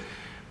to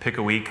pick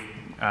a week,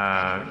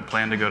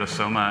 plan to go to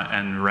SOMA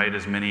and write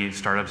as many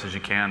startups as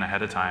you can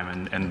ahead of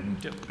time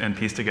and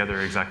piece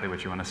together exactly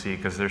what you want to see,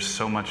 because there's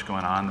so much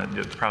going on that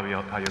it's probably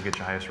how you'll get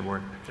your highest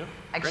reward. Yep.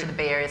 Actually, the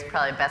Bay Area is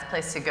probably the best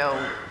place to go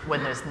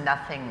when there's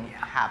nothing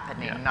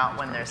happening, not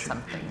when there's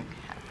something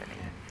happening.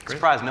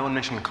 Surprised no one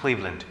mentioned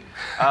Cleveland.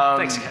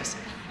 Thanks, guys.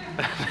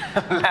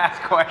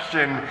 Last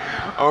question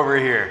over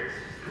here.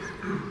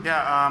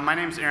 Yeah, my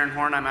name's Aaron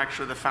Horn. I'm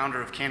actually the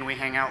founder of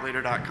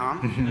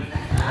CanWeHangOutLater.com.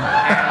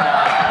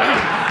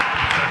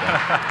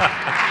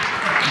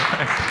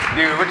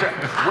 Dude,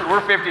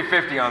 we're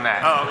 50-50 on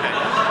that. Oh, okay.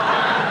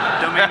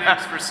 Domain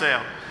names for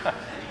sale.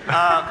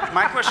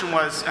 My question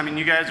was, I mean,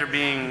 you guys are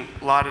being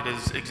lauded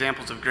as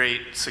examples of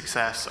great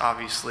success,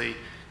 obviously.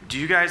 Do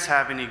you guys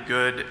have any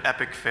good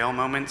epic fail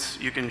moments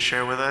you can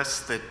share with us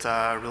that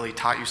really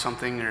taught you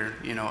something, or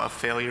a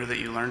failure that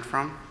you learned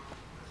from?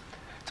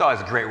 It's always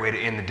a great way to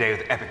end the day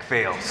with epic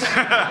fails.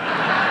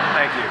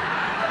 Thank you.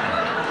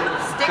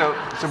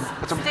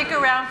 Stick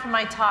around for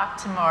my talk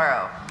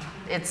tomorrow.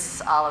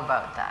 It's all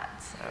about that.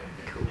 So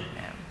cool.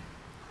 Yeah.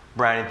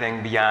 Brian,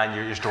 anything beyond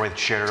your story that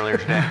you shared earlier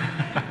today?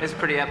 It's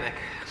pretty epic.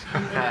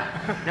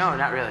 No,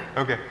 not really.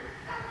 Okay.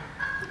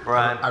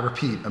 Brian? I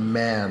repeat, a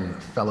man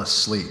fell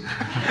asleep.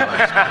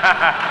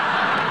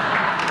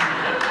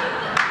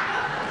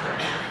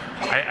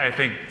 I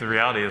think the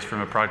reality is,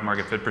 from a product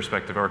market fit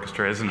perspective,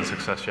 Orchestra isn't a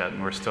success yet,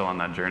 and we're still on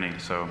that journey.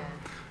 So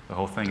the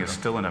whole thing is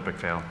still an epic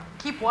fail.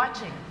 Keep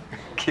watching.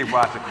 Keep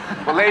watching.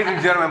 Well, ladies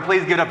and gentlemen,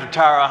 please give it up to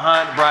Tara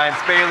Hunt, Brian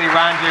Spaley,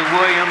 Ron J.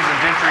 Williams,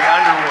 and Gentry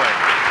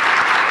Underwood.